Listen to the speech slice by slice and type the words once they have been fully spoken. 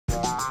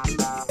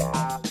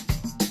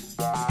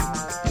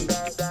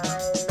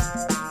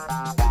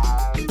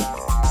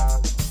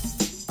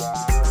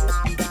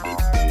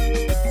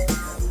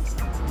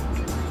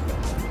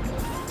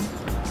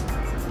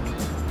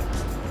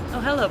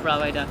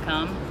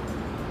Broadway.com.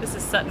 This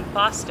is Sutton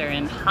Foster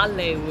in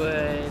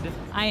Hollywood.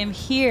 I am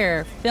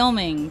here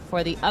filming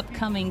for the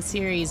upcoming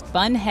series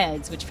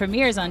Bunheads, which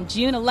premieres on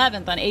June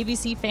 11th on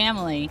ABC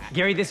Family.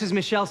 Gary, this is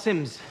Michelle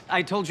Sims.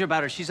 I told you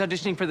about her. She's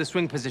auditioning for the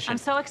swing position. I'm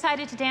so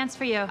excited to dance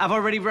for you. I've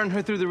already run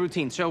her through the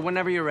routine, so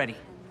whenever you're ready.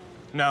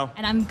 No.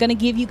 And I'm gonna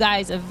give you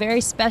guys a very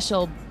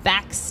special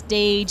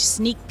backstage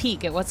sneak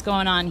peek at what's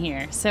going on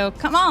here. So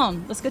come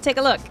on, let's go take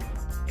a look.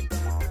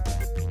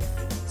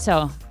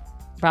 So,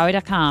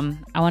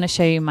 Broadway.com, I want to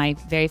show you my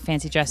very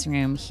fancy dressing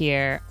room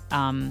here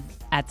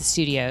at the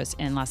studios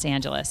in Los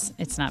Angeles.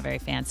 It's not very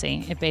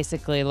fancy. It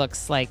basically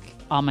looks like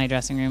all my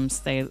dressing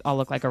rooms. They all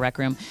look like a rec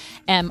room.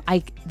 And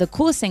the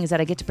coolest thing is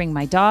that I get to bring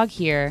my dog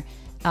here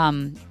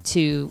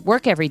to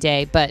work every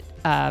day, but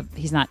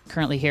he's not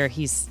currently here.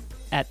 He's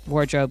at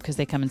wardrobe because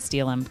they come and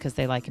steal him because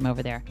they like him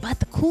over there. But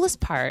the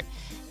coolest part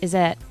is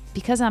that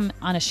because I'm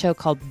on a show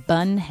called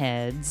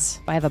Bunheads,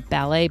 I have a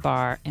ballet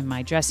bar in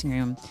my dressing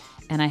room.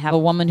 And I have a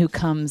woman who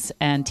comes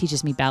and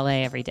teaches me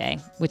ballet every day,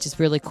 which is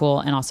really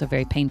cool and also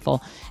very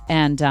painful.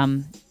 And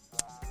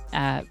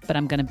but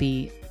I'm gonna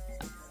be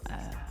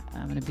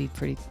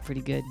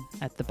pretty good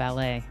at the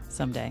ballet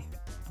someday.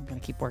 I'm gonna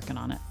keep working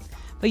on it.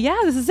 But yeah,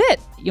 this is it.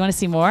 You want to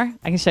see more?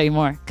 I can show you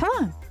more. Come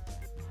on.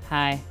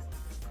 Hi.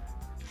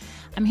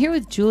 I'm here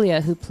with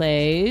Julia, who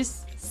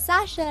plays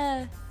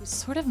Sasha. Who's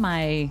sort of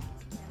my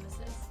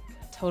nemesis.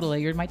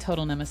 Totally, you're my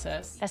total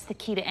nemesis. That's the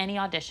key to any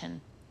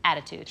audition.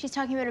 Attitude. She's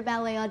talking about a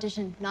ballet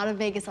audition, not a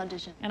Vegas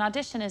audition. An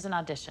audition is an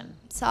audition.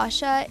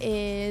 Sasha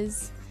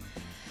is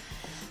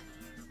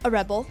a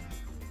rebel.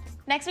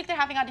 Next week they're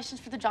having auditions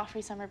for the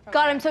Joffrey Summer Program.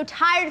 God, I'm so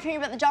tired of hearing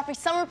about the Joffrey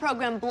Summer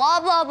Program,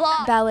 blah, blah,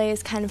 blah. Ballet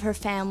is kind of her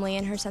family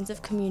and her sense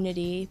of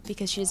community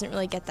because she doesn't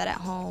really get that at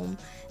home.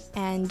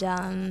 And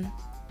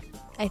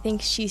I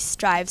think she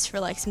strives for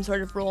like some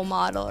sort of role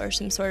model or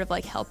some sort of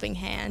like helping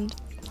hand.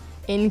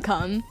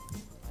 Income.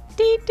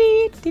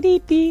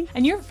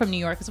 And you're from New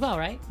York as well,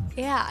 right?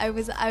 Yeah, I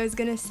was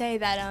gonna say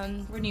that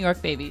we're New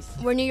York babies.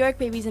 We're New York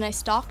babies, and I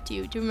stalked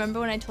you. Do you remember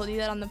when I told you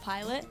that on the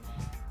pilot?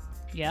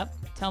 Yep.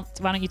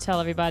 Why don't you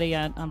tell everybody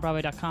on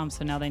Broadway.com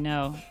so now they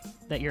know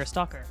that you're a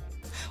stalker?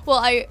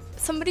 Well,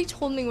 somebody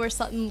told me where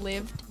Sutton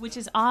lived, which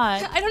is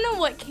odd. I don't know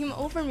what came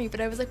over me,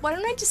 but I was like, why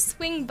don't I just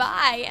swing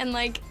by and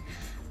like,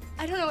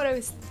 I don't know what I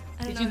was.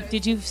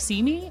 Did you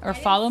see me or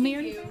follow me or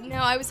anything? No,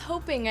 I was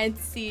hoping I'd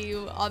see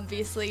you,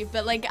 obviously,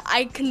 but like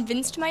I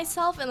convinced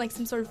myself in like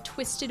some sort of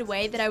twisted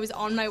way that I was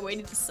on my way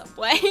to the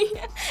subway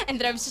and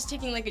that I was just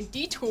taking like a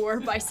detour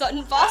by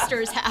Sutton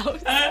Foster's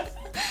house.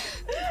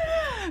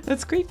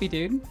 That's creepy,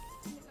 dude.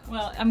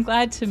 Well, I'm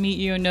glad to meet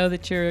you and know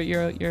that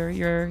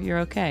you're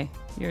okay.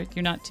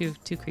 You're not too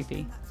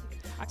creepy.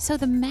 So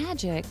the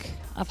magic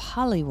of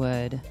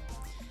Hollywood.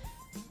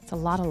 It's a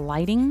lot of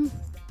lighting.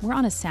 We're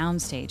on a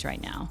soundstage right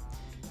now.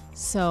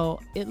 So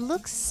it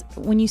looks,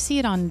 when you see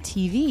it on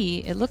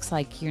TV, it looks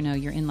like, you're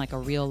in like a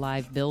real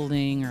live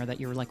building or that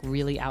you're like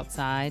really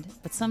outside,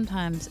 but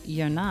sometimes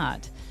you're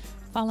not.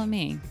 Follow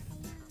me.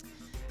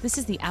 This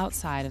is the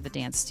outside of the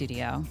dance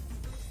studio.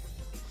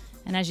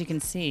 And as you can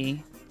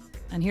see,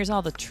 and here's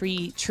all the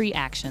tree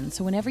action.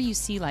 So whenever you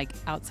see like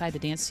outside the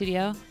dance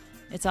studio,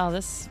 it's all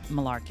this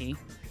malarkey.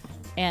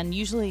 And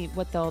usually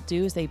what they'll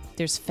do is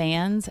there's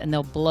fans and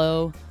they'll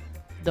blow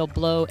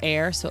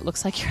air so it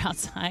looks like you're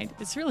outside.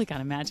 It's really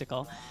kind of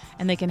magical.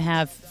 And they can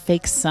have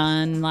fake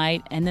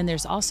sunlight. And then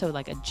there's also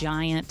like a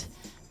giant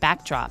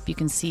backdrop. You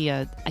can see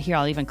here,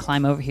 I'll even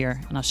climb over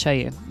here and I'll show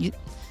you. You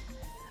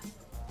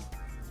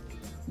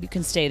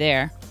can stay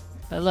there.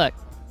 But look,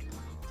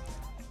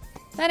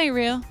 that ain't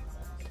real.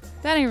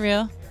 That ain't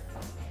real.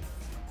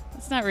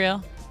 It's not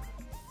real.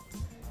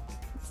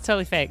 It's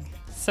totally fake.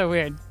 It's so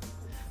weird.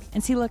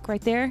 And see, look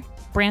right there.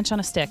 Branch on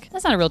a stick.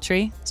 That's not a real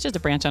tree. It's just a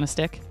branch on a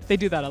stick. They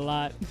do that a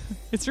lot.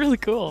 It's really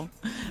cool.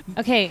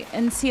 Okay,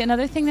 and see,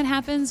 another thing that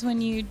happens when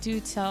you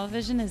do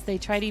television is they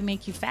try to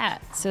make you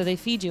fat. So they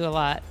feed you a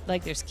lot.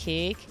 Like there's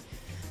cake,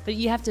 but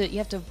you have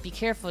to be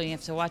careful. You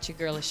have to watch your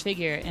girlish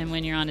figure. And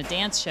when you're on a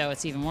dance show,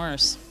 it's even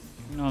worse.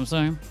 You know what I'm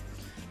saying?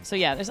 So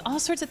yeah, there's all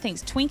sorts of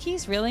things.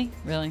 Twinkies, really?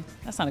 Really?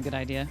 That's not a good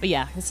idea. But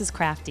yeah, this is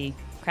Crafty,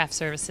 Craft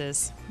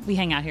Services. We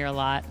hang out here a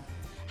lot.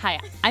 Hi,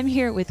 I'm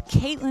here with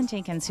Caitlin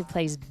Jenkins, who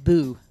plays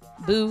Boo.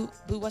 Boo,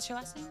 what's your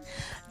last name?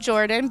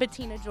 Jordan,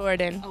 Bettina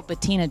Jordan. Oh,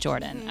 Bettina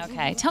Jordan.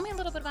 Okay. Tell me a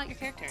little bit about your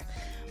character.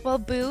 Well,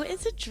 Boo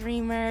is a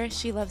dreamer.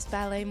 She loves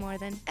ballet more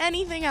than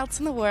anything else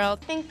in the world.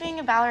 I think being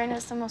a ballerina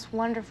is the most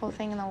wonderful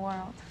thing in the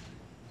world.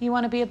 You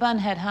want to be a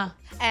bunhead, huh?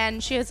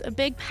 And she has a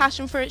big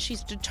passion for it.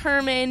 She's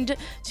determined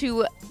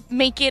to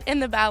make it in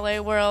the ballet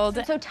world.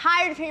 I'm so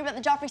tired of hearing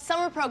about the Joffrey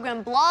Summer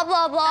Program, blah,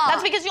 blah, blah.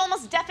 That's because you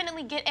almost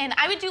definitely get in.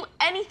 I would do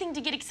anything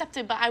to get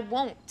accepted, but I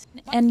won't.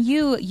 And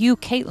you,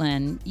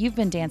 Caitlin, you've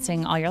been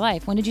dancing all your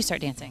life. When did you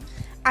start dancing?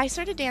 I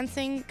started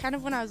dancing kind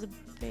of when I was a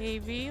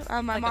baby.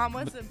 My mom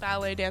was a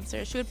ballet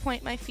dancer. She would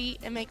point my feet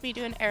and make me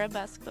do an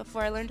arabesque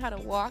before I learned how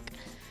to walk.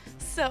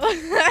 So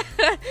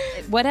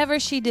whatever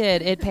she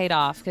did, it paid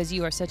off because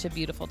you are such a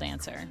beautiful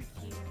dancer.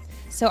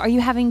 So are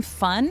you having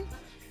fun?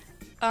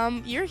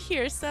 You're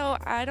here, so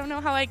I don't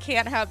know how I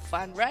can't have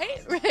fun,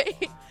 right?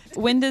 Right?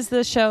 When does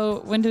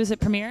it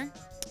premiere?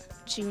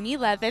 June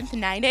 11th,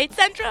 9/8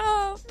 Central.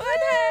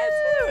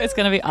 Bunheads! It's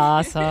going to be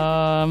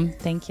awesome.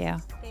 Thank you.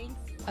 Thanks.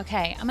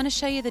 Okay, I'm going to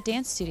show you the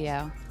dance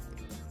studio.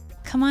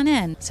 Come on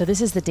in. So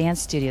this is the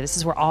dance studio. This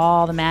is where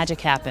all the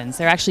magic happens.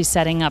 They're actually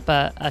setting up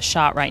a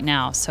shot right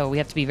now, so we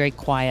have to be very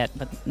quiet,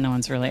 but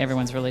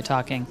everyone's really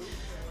talking.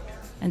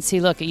 And see,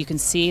 look, you can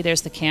see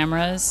there's the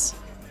cameras.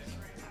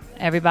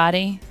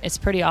 Everybody. It's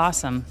pretty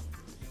awesome.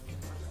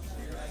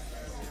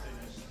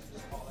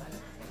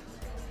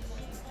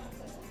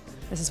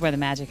 This is where the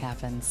magic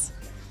happens.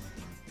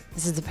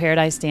 This is the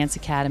Paradise Dance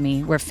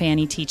Academy where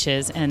Fanny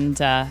teaches, and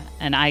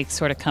I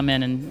sort of come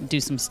in and do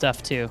some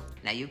stuff too.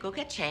 Now you go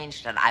get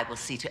changed and I will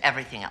see to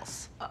everything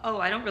else. Oh,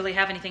 I don't really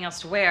have anything else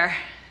to wear.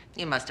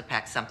 You must have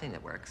packed something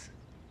that works.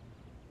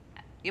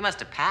 You must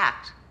have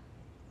packed.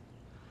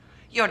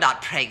 You're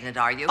not pregnant,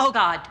 are you? Oh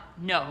God,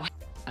 no.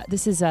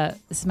 This is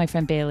my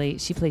friend Bailey.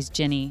 She plays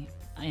Ginny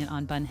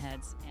on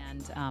Bunheads.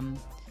 And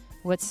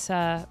what's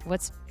a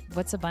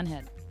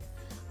bunhead?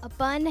 A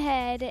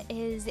bunhead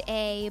is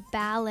a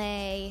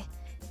ballet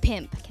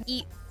pimp.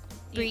 Eat,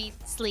 breathe,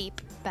 sleep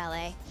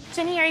ballet.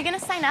 Jenny, are you gonna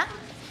sign up?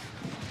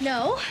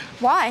 No.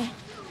 Why?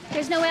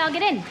 There's no way I'll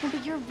get in. No,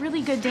 but you're a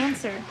really good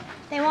dancer.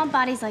 They want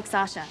bodies like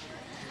Sasha.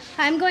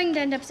 I'm going to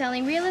end up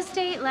selling real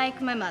estate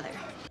like my mother.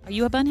 Are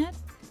you a bunhead?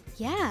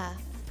 Yeah,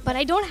 but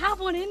I don't have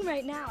one in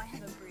right now. I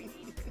have a breed.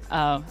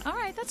 Oh, all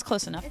right. That's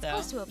close enough, It's though.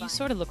 close to a bun. You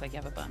sort of look like you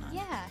have a bun on.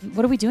 Yeah.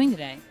 What are we doing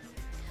today?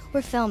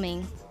 We're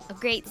filming a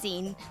great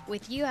scene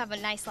with you have a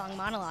nice long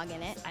monologue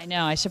in it. I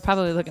know. I should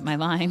probably look at my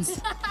lines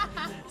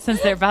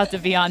since they're about to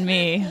be on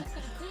me.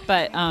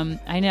 But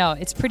I know.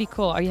 It's pretty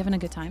cool. Are you having a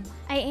good time?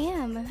 I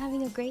am. I'm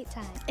having a great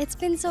time. It's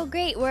been so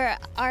great. We're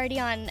already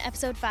on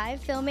episode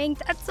 5 filming.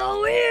 That's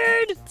so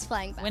weird. It's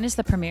flying by. When is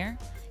the premiere?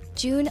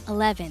 June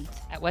 11th.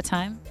 At what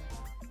time?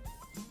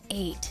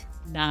 8.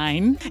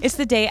 9. It's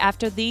the day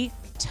after the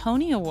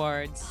Tony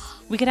Awards.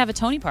 We could have a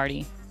Tony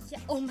party. Yeah.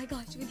 Oh my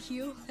gosh, with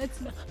you.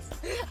 That's nuts.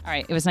 All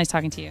right. It was nice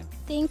talking to you.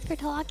 Thanks for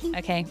talking.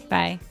 Okay.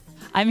 Bye.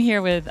 I'm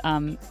here with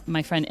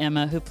my friend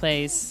Emma, who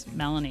plays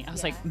Melanie. I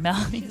was like,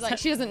 Melanie? She's like,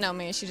 she doesn't know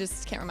me. She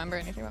just can't remember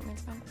anything about me.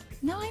 It's fine.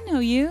 No, I know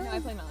you. No, I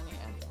play Melanie,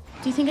 yeah.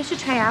 Do you think I should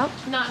try out?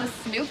 Not in a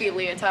Snoopy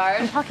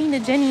leotard. I'm talking to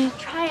Jenny.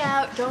 Try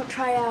out, don't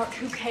try out,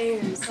 who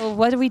cares? So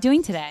what are we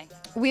doing today?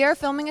 We are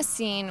filming a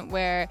scene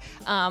where,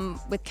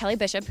 with Kelly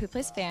Bishop, who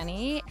plays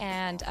Fanny,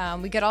 and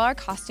we get all our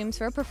costumes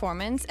for a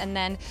performance, and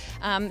then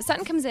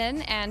Sutton comes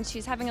in, and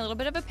she's having a little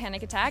bit of a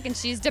panic attack, and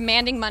she's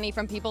demanding money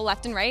from people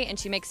left and right, and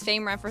she makes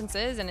fame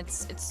references, and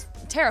it's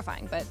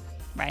terrifying, but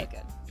Right.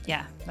 good.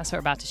 Yeah, that's what we're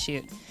about to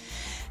shoot.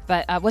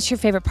 But what's your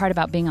favorite part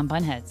about being on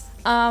Bunheads?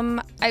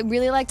 I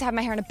really like to have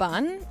my hair in a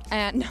bun,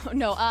 and I don't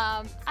know.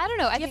 I Do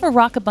you think ever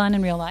rock a bun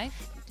in real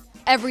life?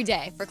 every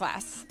day for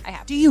class I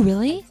have. Do you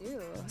really? I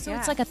do. So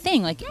it's like a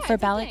thing, like for it's a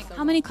ballet. thing.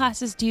 How many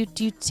classes do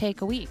you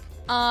take a week?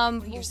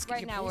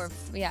 Right now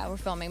we're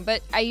filming,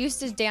 but I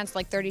used to dance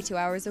like 32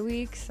 hours a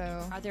week. So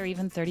Are there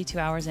even 32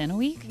 hours in a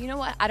week? you know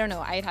what? I don't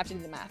know. I'd have to do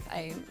the math.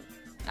 I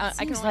can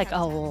Seems only like a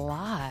count to 10.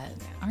 lot.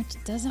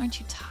 Aren't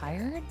you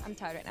tired? I'm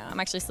tired right now. I'm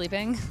actually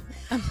sleeping.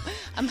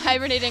 I'm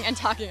hibernating and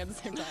talking at the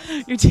same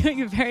time. You're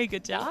doing a very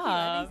good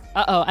job.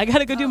 Uh-oh, I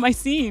gotta go do my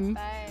scene.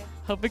 Bye.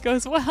 Hope it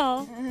goes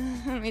well.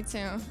 Me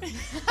too.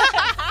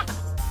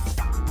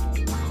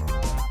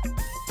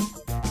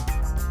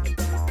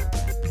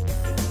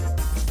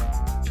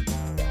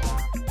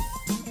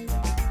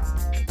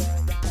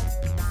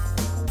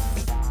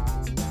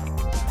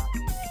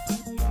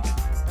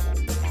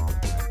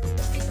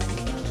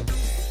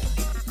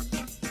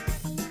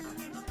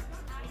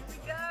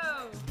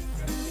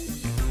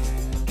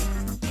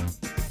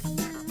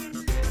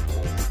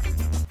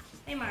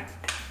 Hey, Mark.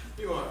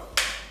 You are.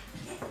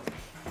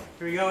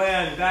 Here we go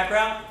in.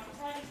 Background?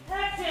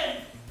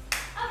 Texas.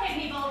 Okay,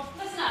 people,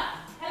 listen up.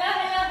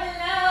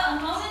 Hello.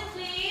 A moment,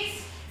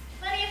 please.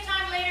 Plenty of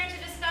time later to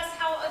discuss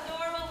how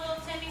adorable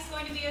little Timmy's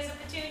going to be as a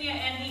petunia,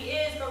 and he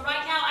is, but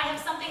right now I have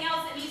something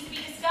else that needs to be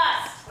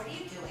discussed. What are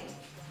you doing?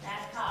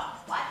 That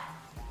cost. What?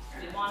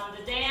 You wanted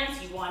to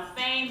dance, you want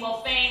fame,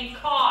 well, fame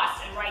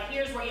costs, and right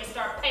here's where you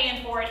start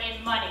paying for it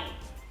in money.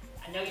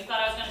 I know you thought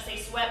I was gonna say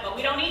sweat, but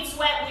we don't need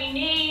sweat, we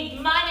need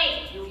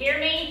money. You hear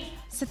me?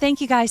 So thank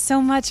you guys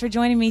so much for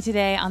joining me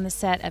today on the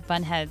set at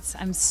Bunheads.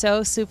 I'm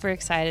so super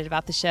excited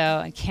about the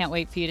show and can't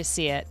wait for you to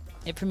see it.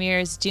 It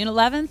premieres June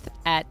 11th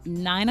at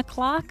 9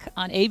 o'clock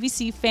on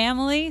ABC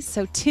Family,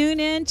 so tune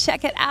in,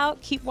 check it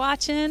out, keep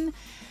watching,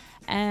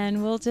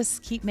 and we'll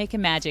just keep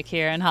making magic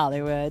here in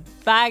Hollywood.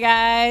 Bye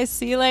guys,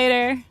 see you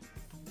later.